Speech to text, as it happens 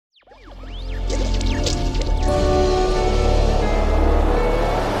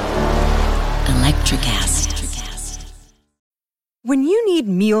need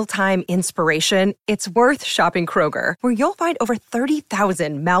mealtime inspiration, it's worth shopping Kroger, where you'll find over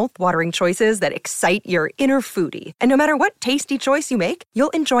 30,000 mouth-watering choices that excite your inner foodie. And no matter what tasty choice you make,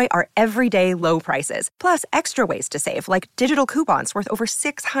 you'll enjoy our everyday low prices, plus extra ways to save, like digital coupons worth over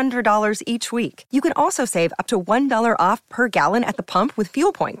 $600 each week. You can also save up to $1 off per gallon at the pump with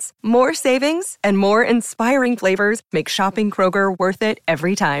fuel points. More savings and more inspiring flavors make shopping Kroger worth it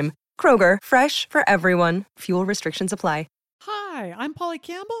every time. Kroger, fresh for everyone. Fuel restrictions apply. Hi, I'm Polly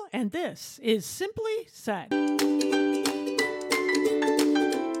Campbell, and this is Simply Said.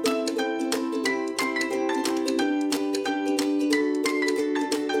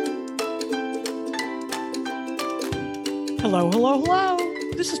 Hello, hello, hello.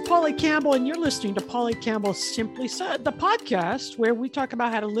 This is Polly Campbell, and you're listening to Polly Campbell Simply Said, the podcast where we talk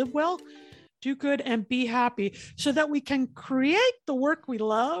about how to live well, do good, and be happy so that we can create the work we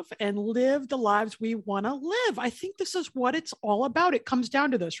love and live the lives we want to live. I think this is what it's all about. It comes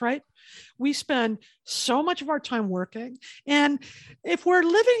down to this, right? We spend so much of our time working. And if we're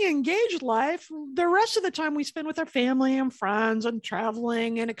living an engaged life, the rest of the time we spend with our family and friends and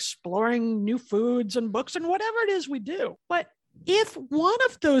traveling and exploring new foods and books and whatever it is we do. But if one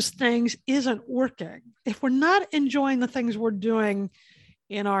of those things isn't working, if we're not enjoying the things we're doing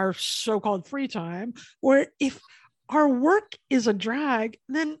in our so-called free time, or if our work is a drag,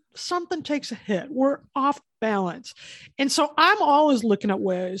 then something takes a hit. We're off balance. And so I'm always looking at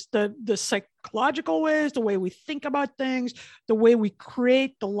ways, the psychological ways, the way we think about things, the way we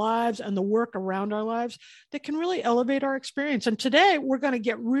create the lives and the work around our lives that can really elevate our experience. And today we're going to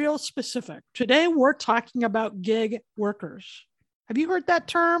get real specific. Today we're talking about gig workers. Have you heard that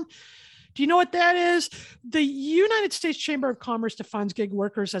term? Do you know what that is? The United States Chamber of Commerce defines gig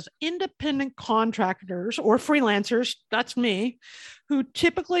workers as independent contractors or freelancers, that's me, who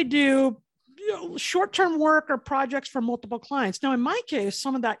typically do short-term work or projects for multiple clients. Now, in my case,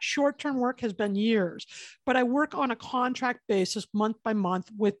 some of that short-term work has been years, but I work on a contract basis month by month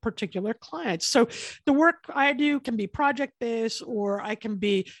with particular clients. So the work I do can be project-based, or I can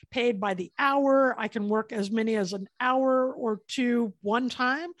be paid by the hour. I can work as many as an hour or two one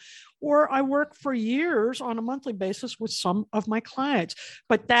time, or I work for years on a monthly basis with some of my clients.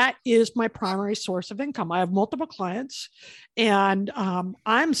 But that is my primary source of income. I have multiple clients, and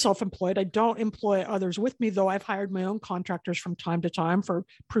I'm self-employed. I don't employ others with me, though I've hired my own contractors from time to time for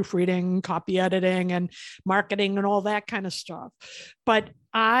proofreading, copy editing, and marketing and all that kind of stuff. But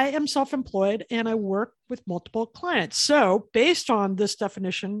I am self-employed and I work with multiple clients. So based on this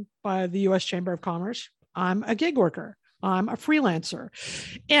definition by the U.S. Chamber of Commerce, I'm a gig worker. I'm a freelancer.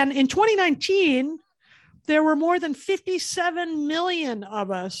 And in 2019, there were more than 57 million of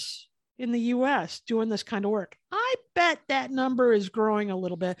us in the US doing this kind of work. I bet that number is growing a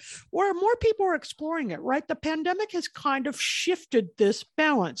little bit, or more people are exploring it, right? The pandemic has kind of shifted this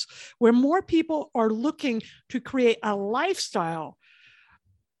balance where more people are looking to create a lifestyle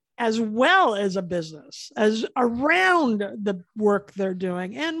as well as a business, as around the work they're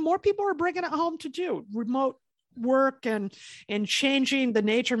doing. And more people are bringing it home to do remote work and changing the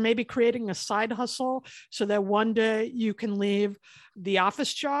nature, maybe creating a side hustle so that one day you can leave the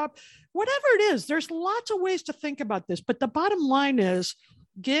office job. Whatever it is, there's lots of ways to think about this. But the bottom line is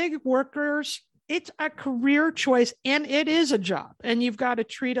gig workers, it's a career choice and it is a job, and you've got to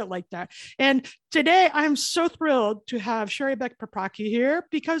treat it like that. And today I'm so thrilled to have Sherry Beck Papaki here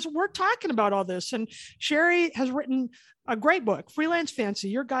because we're talking about all this. And Sherry has written a great book, Freelance Fancy,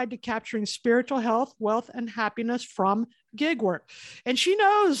 Your Guide to Capturing Spiritual Health, Wealth, and Happiness from Gig Work. And she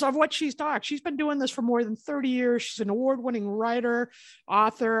knows of what she's talking. She's been doing this for more than 30 years. She's an award-winning writer,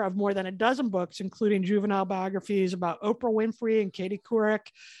 author of more than a dozen books, including juvenile biographies about Oprah Winfrey and Katie Couric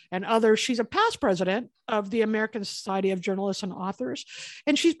and others. She's a past president of the American Society of Journalists and Authors,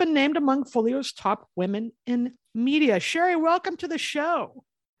 and she's been named among Folio's top women in media. Sherry, welcome to the show.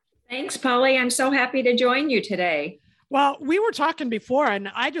 Thanks, Polly. I'm so happy to join you today. Well, we were talking before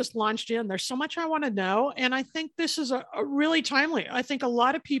and I just launched in. There's so much I want to know. And I think this is a really timely. I think a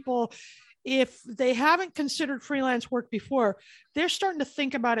lot of people, if they haven't considered freelance work before, they're starting to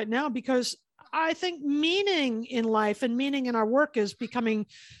think about it now because I think meaning in life and meaning in our work is becoming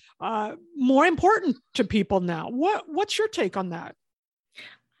more important to people now. What's your take on that?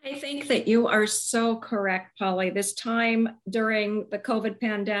 I think that you are so correct, Polly. This time during the COVID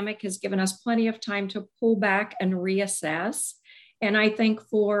pandemic has given us plenty of time to pull back and reassess. And I think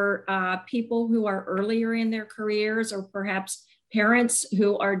for people who are earlier in their careers, or perhaps parents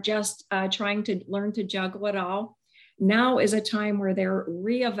who are just trying to learn to juggle it all, now is a time where they're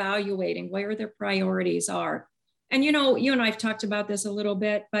reevaluating where their priorities are. And, you know, you and I have talked about this a little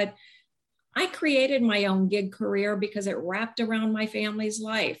bit, but I created my own gig career because it wrapped around my family's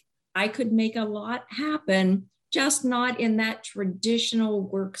life. I could make a lot happen, just not in that traditional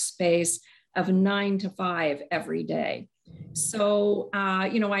workspace of 9 to 5 every day. So,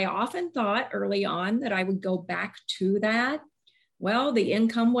 I often thought early on that I would go back to that. Well, the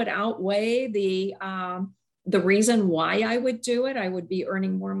income would outweigh the reason why I would do it. I would be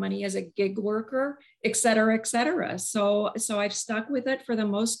earning more money as a gig worker, et cetera, et cetera. So I've stuck with it for the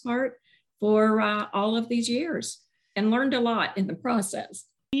most part for all of these years and learned a lot in the process.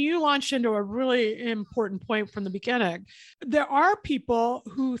 You launched into a really important point from the beginning. There are people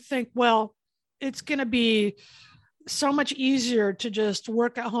who think, well, it's going to be so much easier to just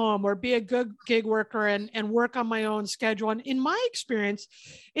work at home or be a good gig worker and work on my own schedule. And in my experience,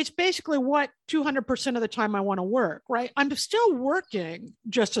 it's basically what 200% of the time I want to work, right? I'm still working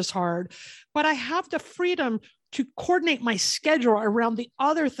just as hard, but I have the freedom to coordinate my schedule around the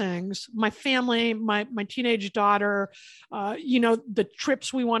other things, my family, my teenage daughter, the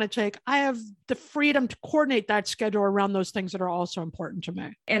trips we want to take. I have the freedom to coordinate that schedule around those things that are also important to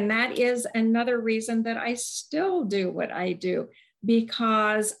me. And that is another reason that I still do what I do,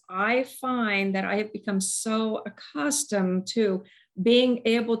 because I find that I have become so accustomed to being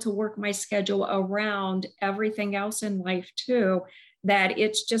able to work my schedule around everything else in life too, that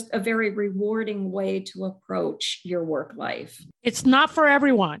it's just a very rewarding way to approach your work life. It's not for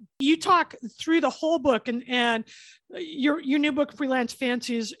everyone. You talk through the whole book, and your new book, Freelance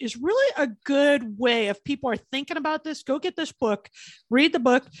Fancies, is really a good way if people are thinking about this, go get this book, read the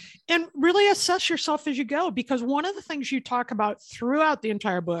book, and really assess yourself as you go. Because one of the things you talk about throughout the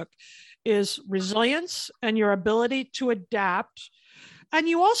entire book is resilience and your ability to adapt. And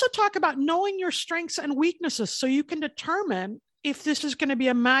you also talk about knowing your strengths and weaknesses so you can determine if this is going to be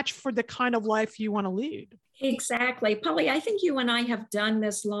a match for the kind of life you want to lead. Exactly. Polly, I think you and I have done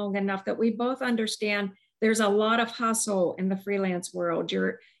this long enough that we both understand there's a lot of hustle in the freelance world.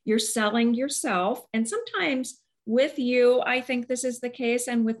 You're selling yourself. And sometimes with you, I think this is the case.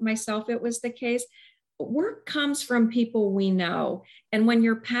 And with myself, it was the case. Work comes from people we know. And when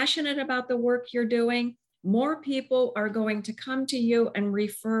you're passionate about the work you're doing, more people are going to come to you and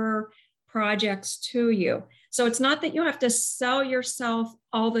refer projects to you. So it's not that you have to sell yourself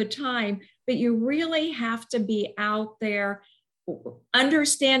all the time, but you really have to be out there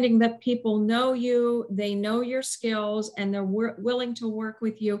understanding that people know you, they know your skills, and they're willing to work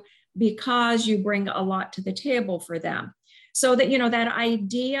with you because you bring a lot to the table for them. So that, that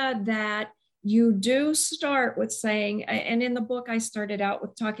idea that you do start with saying, and in the book, I started out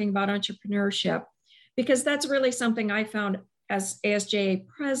with talking about entrepreneurship, because that's really something I found as ASJA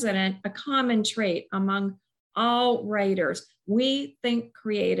president, a common trait among all writers. We think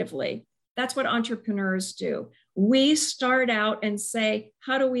creatively. That's what entrepreneurs do. We start out and say,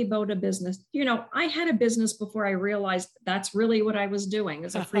 how do we build a business? I had a business before I realized that's really what I was doing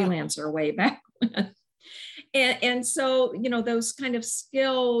as a freelancer way back when. And so, those kind of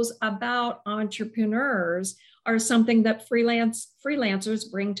skills about entrepreneurs are something that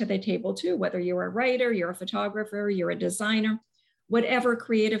freelancers bring to the table too, whether you're a writer, you're a photographer, you're a designer, whatever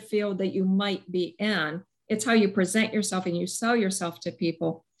creative field that you might be in. It's how you present yourself and you sell yourself to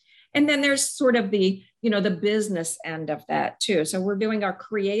people. And then there's sort of the business end of that too. So we're doing our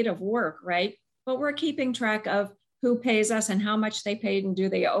creative work, right? But we're keeping track of who pays us and how much they paid and do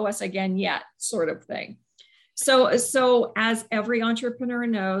they owe us again yet, sort of thing. So as every entrepreneur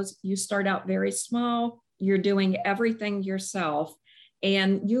knows, you start out very small, you're doing everything yourself,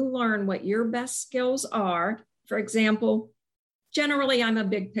 and you learn what your best skills are. For example, generally, I'm a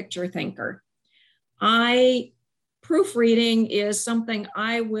big picture thinker. Proofreading is something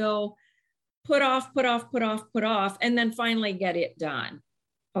I will put off, and then finally get it done.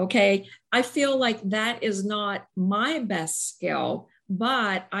 Okay. I feel like that is not my best skill,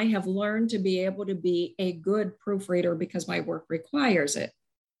 but I have learned to be able to be a good proofreader because my work requires it.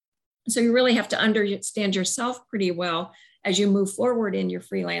 So you really have to understand yourself pretty well as you move forward in your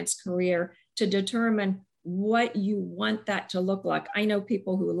freelance career to determine what you want that to look like. I know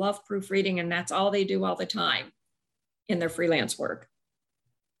people who love proofreading and that's all they do all the time in their freelance work.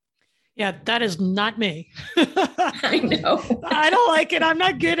 Yeah, that is not me. I know. I don't like it. I'm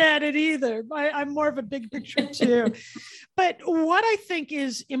not good at it either. I'm more of a big picture too. But what I think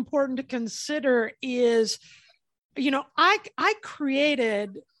is important to consider is, I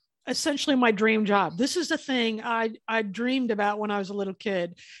created essentially my dream job. This is the thing I dreamed about when I was a little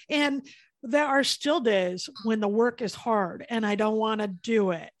kid. And there are still days when the work is hard and I don't want to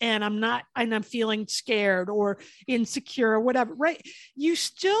do it. And I'm feeling scared or insecure or whatever, right? You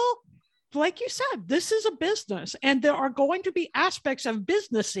still like you said, this is a business, and there are going to be aspects of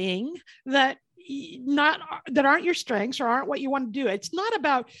businessing that aren't your strengths or aren't what you want to do. It's not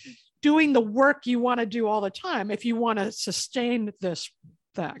about doing the work you want to do all the time if you want to sustain this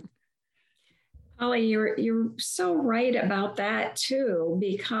thing. Holly, you're so right about that too,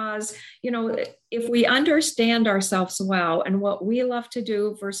 because, if we understand ourselves well and what we love to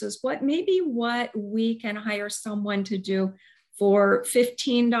do versus what we can hire someone to do for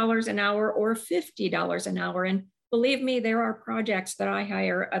 $15 an hour or $50 an hour. And believe me, there are projects that I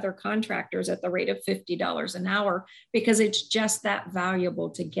hire other contractors at the rate of $50 an hour because it's just that valuable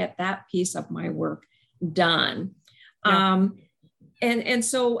to get that piece of my work done. Yeah. And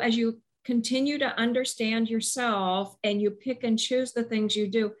so as you continue to understand yourself and you pick and choose the things you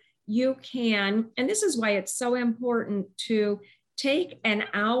do, you can, and this is why it's so important to take an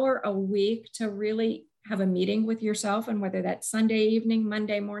hour a week to really have a meeting with yourself, and whether that's Sunday evening,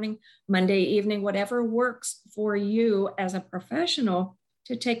 Monday morning, Monday evening, whatever works for you as a professional,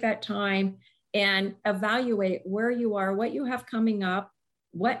 to take that time and evaluate where you are, what you have coming up.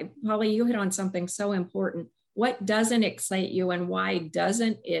 Polly, you hit on something so important. What doesn't excite you and why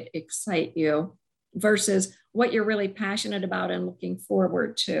doesn't it excite you versus what you're really passionate about and looking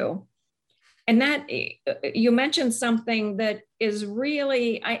forward to. And that you mentioned something that is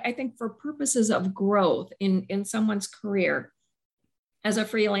really, I think, for purposes of growth in someone's career as a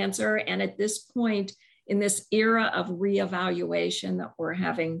freelancer. And at this point in this era of reevaluation that we're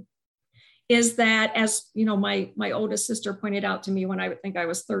having, is that, as my oldest sister pointed out to me when I think I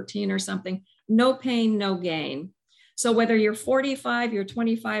was 13 or something, no pain, no gain. So whether you're 45, you're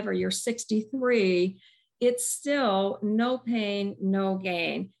 25, or you're 63, it's still no pain, no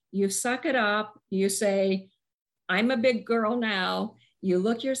gain. You suck it up. You say, I'm a big girl now. You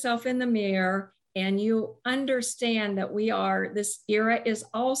look yourself in the mirror and you understand that this era is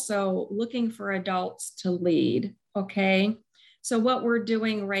also looking for adults to lead. Okay. So what we're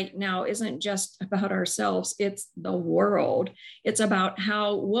doing right now isn't just about ourselves, it's the world. It's about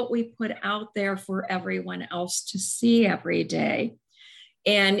what we put out there for everyone else to see every day.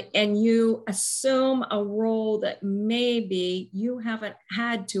 And you assume a role that maybe you haven't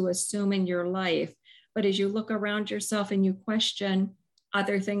had to assume in your life. But as you look around yourself and you question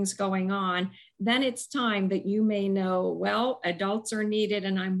other things going on, then it's time that you may know, well, adults are needed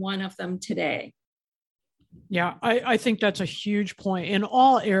and I'm one of them today. Yeah, I think that's a huge point in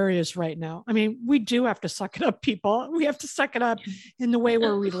all areas right now. I mean, we do have to suck it up, people. We have to suck it up in the way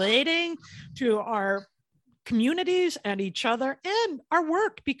we're relating to our communities and each other and our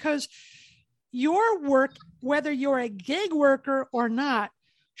work, because your work, whether you're a gig worker or not,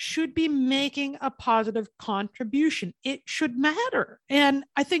 should be making a positive contribution. It should matter. And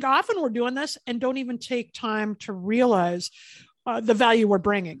I think often we're doing this and don't even take time to realize the value we're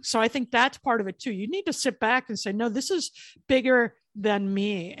bringing. So I think that's part of it too. You need to sit back and say, no, this is bigger than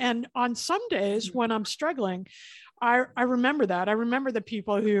me. And on some days when I'm struggling, I remember that. I remember the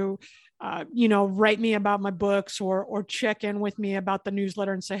people who, write me about my books or check in with me about the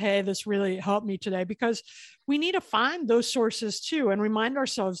newsletter and say, hey, this really helped me today, because we need to find those sources too and remind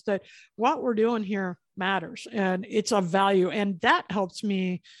ourselves that what we're doing here matters and it's of value. And that helps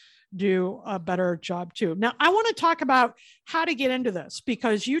me do a better job too. Now, I want to talk about how to get into this,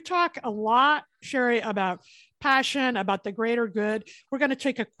 because you talk a lot, Sherry, about passion, about the greater good. We're going to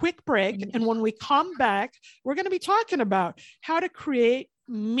take a quick break. And when we come back, we're going to be talking about how to create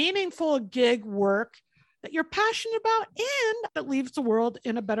meaningful gig work that you're passionate about and that leaves the world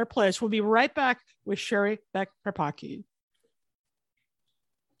in a better place. We'll be right back with Sherry Beck Perpaki.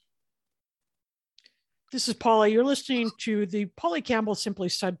 This is Paula. You're listening to the Polly Campbell Simply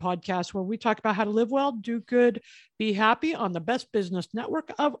Said podcast, where we talk about how to live well, do good, be happy on the best business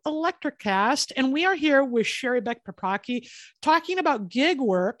network of Electricast. And we are here with Sherry Beck Perpaki talking about gig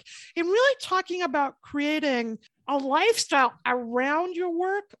work and really talking about creating a lifestyle around your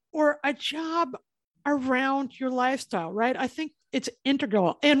work or a job around your lifestyle, right? I think it's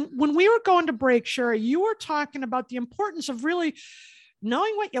integral. And when we were going to break, Sherry, you were talking about the importance of really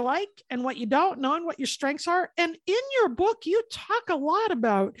knowing what you like and what you don't, knowing what your strengths are. And in your book, you talk a lot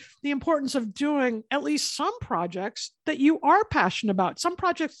about the importance of doing at least some projects that you are passionate about, some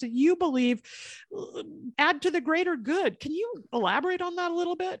projects that you believe add to the greater good. Can you elaborate on that a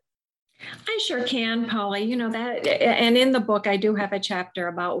little bit? I sure can, Polly. That, and in the book, I do have a chapter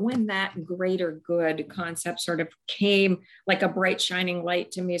about when that greater good concept sort of came like a bright shining light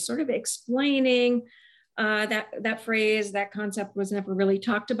to me, sort of explaining that phrase, that concept was never really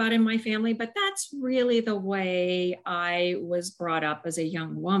talked about in my family, but that's really the way I was brought up as a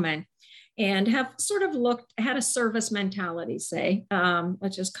young woman. and have sort of had a service mentality, say,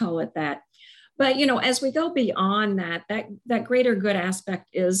 let's just call it that. But, as we go beyond that greater good aspect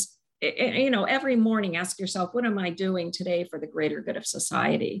is, every morning ask yourself, what am I doing today for the greater good of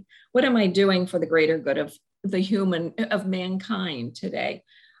society? What am I doing for the greater good of of mankind today?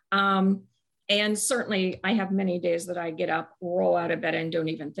 And certainly I have many days that I get up, roll out of bed, and don't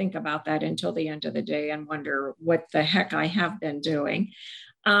even think about that until the end of the day and wonder what the heck I have been doing.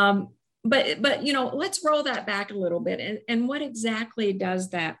 But let's roll that back a little bit. And what exactly does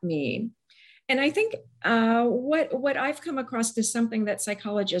that mean? And I think what I've come across is something that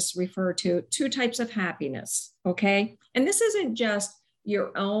psychologists refer to, two types of happiness, okay? And this isn't just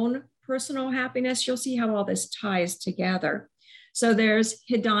your own personal happiness. You'll see how all this ties together. So there's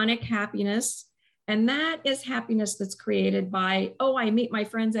hedonic happiness, and that is happiness that's created by, I meet my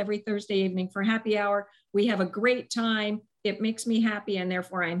friends every Thursday evening for happy hour. We have a great time. It makes me happy, and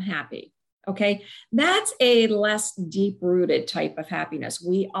therefore I'm happy. Okay, that's a less deep-rooted type of happiness.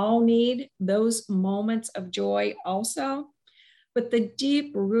 We all need those moments of joy also, but the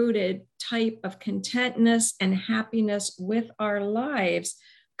deep-rooted type of contentness and happiness with our lives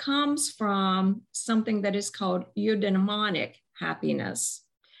comes from something that is called eudaimonic happiness.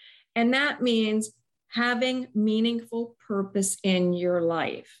 And that means having meaningful purpose in your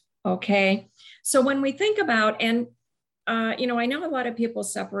life, okay? So when we think about, and I know a lot of people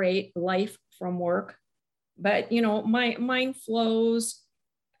separate life from work, but my mind flows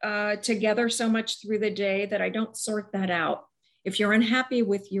together so much through the day that I don't sort that out. If you're unhappy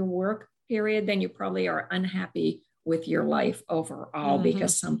with your work period, then you probably are unhappy with your life overall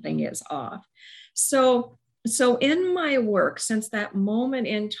because something is off. So in my work, since that moment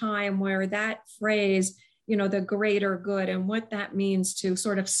in time where that phrase, the greater good and what that means to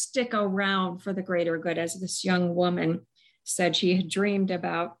sort of stick around for the greater good, as this young woman said she had dreamed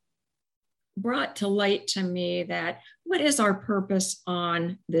about, brought to light to me that what is our purpose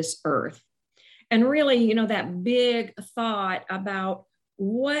on this earth? And really, that big thought about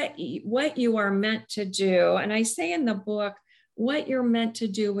what you are meant to do. And I say in the book, what you're meant to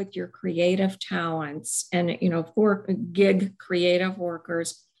do with your creative talents. And, for gig creative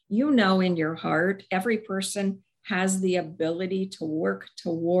workers, in your heart, every person has the ability to work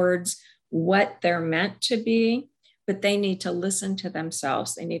towards what they're meant to be. But they need to listen to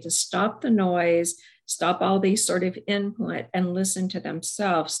themselves. They need to stop the noise, stop all these sort of input, and listen to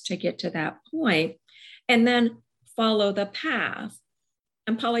themselves to get to that point, and then follow the path.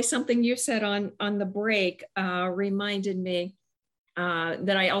 And Polly, something you said on the break reminded me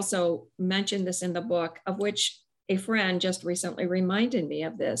that I also mentioned this in the book, of which a friend just recently reminded me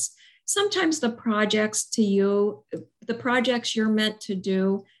of this. Sometimes the projects you're meant to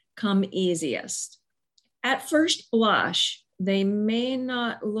do come easiest. At first blush, they may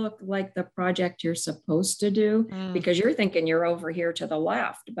not look like the project you're supposed to do because you're thinking you're over here to the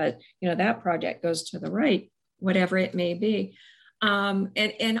left, but that project goes to the right, whatever it may be.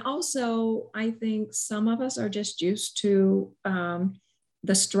 And also, I think some of us are just used to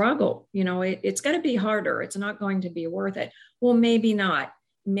the struggle. It's going to be harder. It's not going to be worth it. Well, maybe not.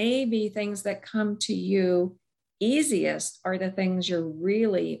 Maybe things that come to you easiest are the things you're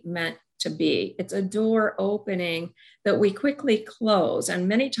really meant to be. It's a door opening that we quickly close. And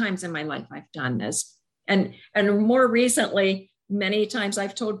many times in my life, I've done this. And more recently, many times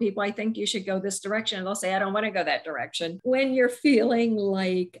I've told people, I think you should go this direction. And they'll say, I don't want to go that direction. When you're feeling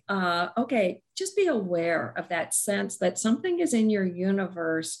like, okay, just be aware of that sense that something is in your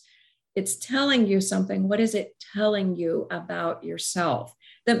universe. It's telling you something. What is it telling you about yourself?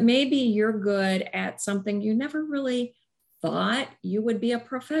 That maybe you're good at something you never really thought you would be a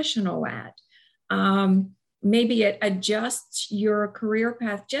professional at. Maybe it adjusts your career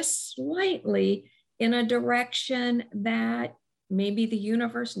path just slightly in a direction that maybe the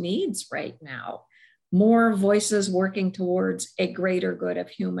universe needs right now. More voices working towards a greater good of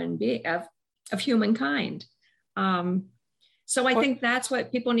humankind. So I think that's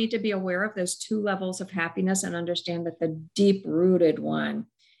what people need to be aware of, those two levels of happiness, and understand that the deep-rooted one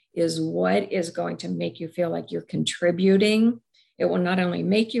is what is going to make you feel like you're contributing. It will not only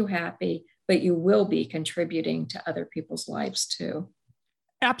make you happy, but you will be contributing to other people's lives too.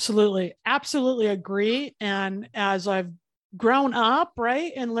 Absolutely. Absolutely agree. And as I've grown up,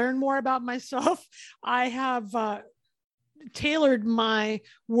 right, and learned more about myself, I have tailored my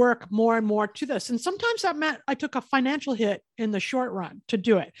work more and more to this. And sometimes that meant I took a financial hit in the short run to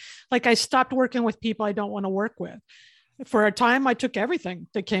do it. Like I stopped working with people I don't want to work with. For a time, I took everything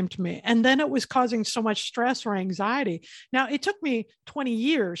that came to me. And then it was causing so much stress or anxiety. Now, it took me 20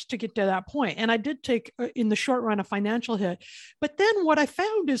 years to get to that point. And I did take, in the short run, a financial hit. But then what I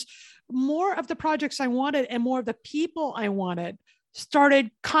found is more of the projects I wanted and more of the people I wanted started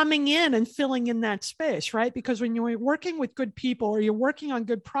coming in and filling in that space, right? Because when you're working with good people or you're working on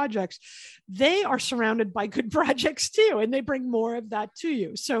good projects, they are surrounded by good projects too, and they bring more of that to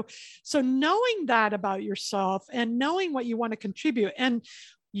you. So knowing that about yourself and knowing what you want to contribute, and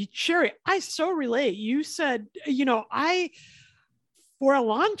Sherry, I so relate. You said, for a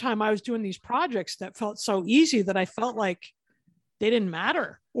long time, I was doing these projects that felt so easy that I felt like they didn't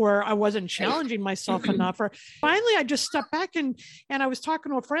matter, or I wasn't challenging myself enough. Or finally, I just stepped back and I was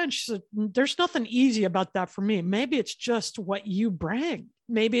talking to a friend. She said, there's nothing easy about that for me. Maybe it's just what you bring.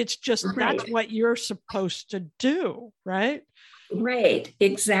 Maybe it's just that's what you're supposed to do. Right. Right.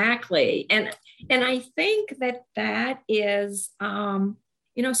 Exactly. And I think that is,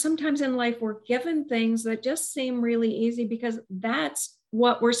 sometimes in life we're given things that just seem really easy because that's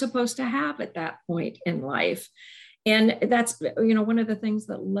what we're supposed to have at that point in life. And that's, one of the things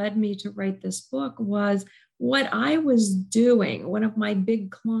that led me to write this book was what I was doing. One of my big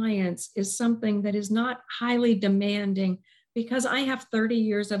clients is something that is not highly demanding because I have 30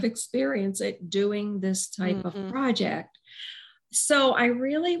 years of experience at doing this type of project. So I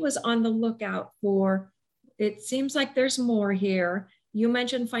really was on the lookout for, it seems like there's more here. You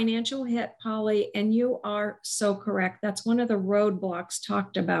mentioned financial hit, Polly, and you are so correct. That's one of the roadblocks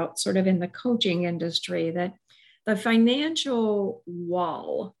talked about sort of in the coaching industry, that the financial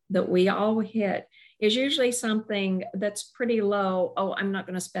wall that we all hit is usually something that's pretty low. Oh, I'm not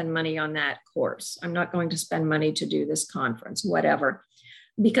going to spend money on that course. I'm not going to spend money to do this conference, whatever,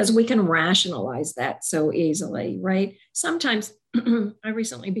 because we can rationalize that so easily, right? Sometimes I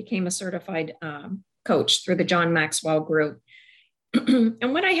recently became a certified coach through the John Maxwell Group.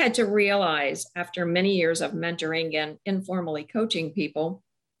 And what I had to realize after many years of mentoring and informally coaching people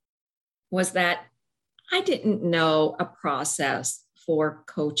was that I didn't know a process for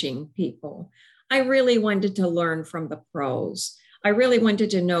coaching people. I really wanted to learn from the pros. I really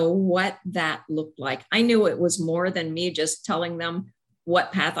wanted to know what that looked like. I knew it was more than me just telling them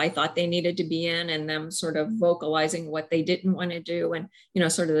what path I thought they needed to be in and them sort of vocalizing what they didn't want to do. And,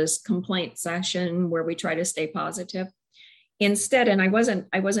 sort of this complaint session where we try to stay positive. Instead, and I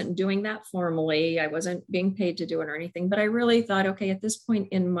wasn't doing that formally. I wasn't being paid to do it or anything, but I really thought, okay, at this point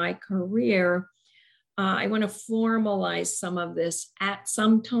in my career, I want to formalize some of this at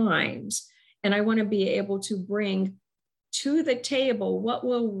some times. And I want to be able to bring to the table what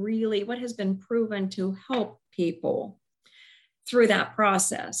has been proven to help people through that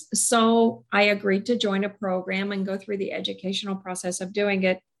process. So I agreed to join a program and go through the educational process of doing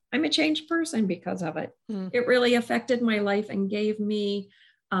it. I'm a changed person because of it. It really affected my life and gave me,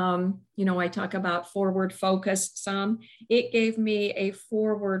 I talk about forward focus some. It gave me a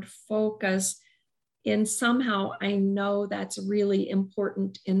forward focus in somehow I know that's really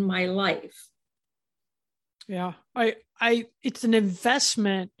important in my life. Yeah, it's an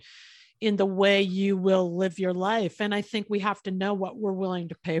investment in the way you will live your life. And I think we have to know what we're willing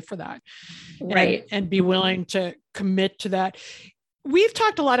to pay for that. Right. And be willing to commit to that. We've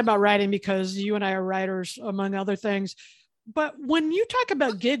talked a lot about writing because you and I are writers, among other things. But when you talk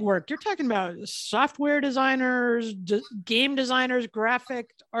about gig work, you're talking about software designers, game designers,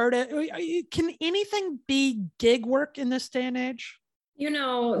 graphic artists. Can anything be gig work in this day and age?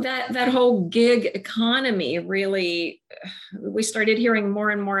 That whole gig economy really, we started hearing more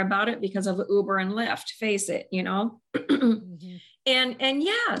and more about it because of Uber and Lyft, face it, Mm-hmm. And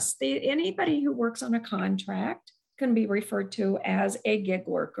yes, anybody who works on a contract can be referred to as a gig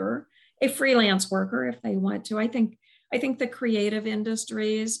worker, a freelance worker if they want to. I think the creative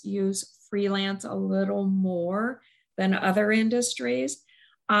industries use freelance a little more than other industries.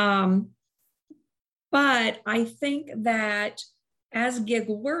 But I think that as gig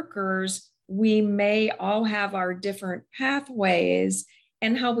workers, we may all have our different pathways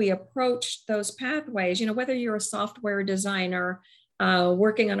and how we approach those pathways. Whether you're a software designer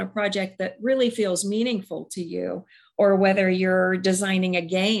working on a project that really feels meaningful to you, or whether you're designing a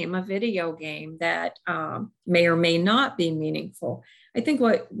video game that may or may not be meaningful. I think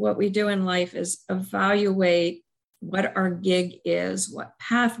what we do in life is evaluate what our gig is, what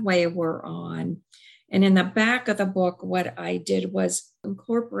pathway we're on. And in the back of the book, what I did was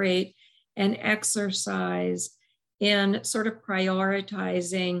incorporate an exercise in sort of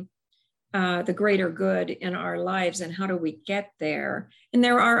prioritizing the greater good in our lives and how do we get there. And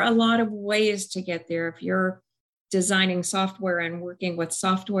there are a lot of ways to get there. If you're designing software and working with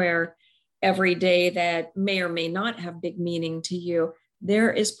software, every day that may or may not have big meaning to you,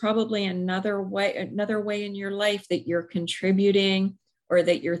 there is probably another way in your life that you're contributing or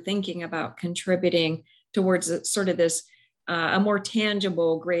that you're thinking about contributing towards sort of this a more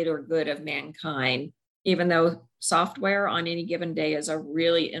tangible greater good of mankind, even though software on any given day is a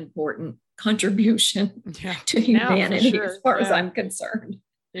really important contribution to humanity, as far as I'm concerned.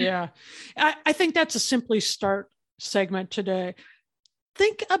 Yeah. I think that's a Simply Start segment today.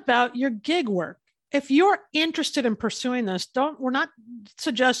 Think about your gig work. If you're interested in pursuing this, we're not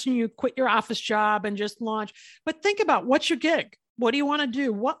suggesting you quit your office job and just launch, but think about, what's your gig? What do you want to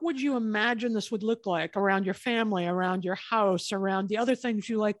do? What would you imagine this would look like around your family, around your house, around the other things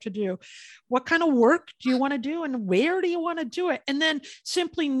you like to do? What kind of work do you want to do, and where do you want to do it? And then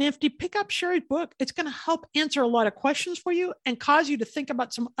Simply Nifty, pick up Sherry's book. It's going to help answer a lot of questions for you and cause you to think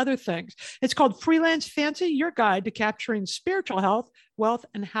about some other things. It's called Freelance Fancy, your guide to capturing spiritual health, wealth,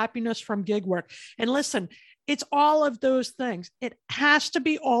 and happiness from gig work. And listen, it's all of those things. It has to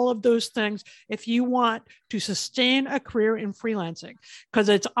be all of those things if you want to sustain a career in freelancing, because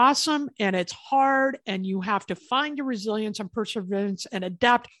it's awesome and it's hard, and you have to find your resilience and perseverance and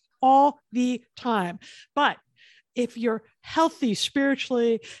adapt all the time. But if you're healthy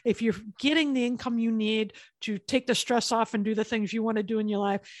spiritually, if you're getting the income you need to take the stress off and do the things you want to do in your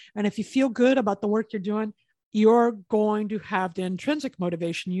life, and if you feel good about the work you're doing, you're going to have the intrinsic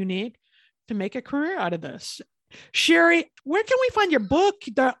motivation you need to make a career out of this. Sherry, where can we find your book,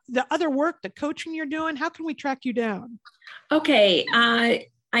 the other work, the coaching you're doing? How can we track you down? Okay. I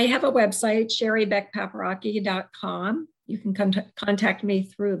have a website, sherrybeckpaparocki.com. You can contact me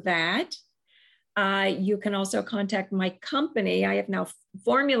through that. You can also contact my company. I have now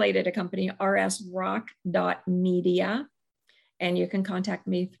formulated a company, rsrock.media. And you can contact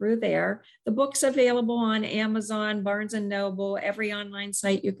me through there. The book's available on Amazon, Barnes & Noble, every online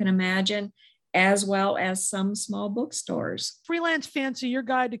site you can imagine, as well as some small bookstores. Freelance Fancy, your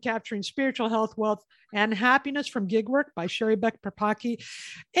guide to capturing spiritual health, wealth, and happiness from gig work by Sherry Beck Papaki.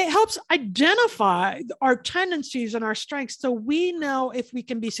 It helps identify our tendencies and our strengths so we know if we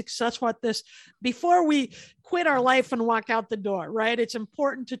can be successful at this before we quit our life and walk out the door, right? It's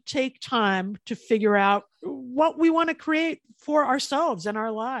important to take time to figure out what we want to create for ourselves and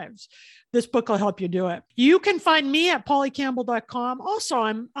our lives. This book will help you do it. You can find me at pollycampbell.com.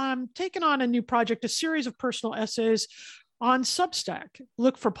 Also, I'm taking on a new project, a series of personal essays on Substack.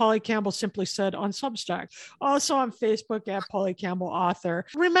 Look for Polly Campbell Simply Said on Substack. Also on Facebook at Polly Campbell Author.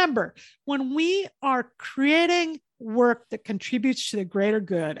 Remember, when we are creating work that contributes to the greater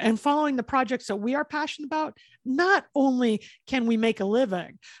good and following the projects that we are passionate about, not only can we make a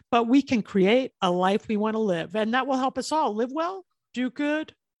living, but we can create a life we want to live. And that will help us all live well, do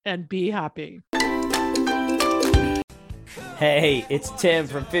good, and be happy. Hey, it's Tim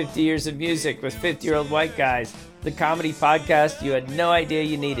from 50 Years of Music with 50-Year-Old White Guys, the comedy podcast you had no idea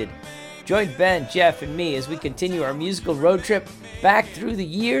you needed. Join Ben, Jeff, and me as we continue our musical road trip back through the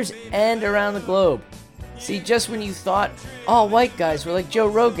years and around the globe. See, just when you thought all white guys were like Joe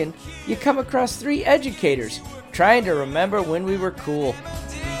Rogan, you come across three educators trying to remember when we were cool.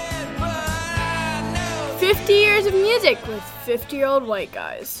 50 Years of Music with 50-Year-Old White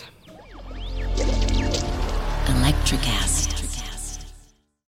Guys. Electricast.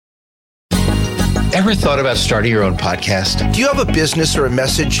 Ever thought about starting your own podcast? Do you have a business or a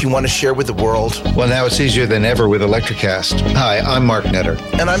message you want to share with the world? Well, now it's easier than ever with Electricast. Hi, I'm Mark Netter.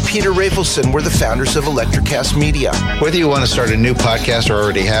 And I'm Peter Rafelson. We're the founders of Electricast Media. Whether you want to start a new podcast or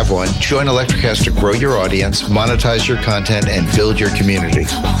already have one, join Electricast to grow your audience, monetize your content, and build your community.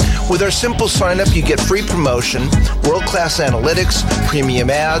 With our simple sign-up, you get free promotion, world-class analytics, premium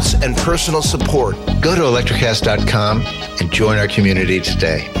ads, and personal support. Go to electricast.com and join our community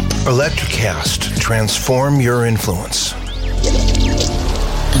today. Electricast. Transform your influence.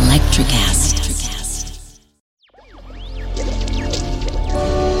 Electricast.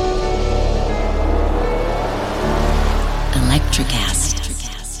 Electricast.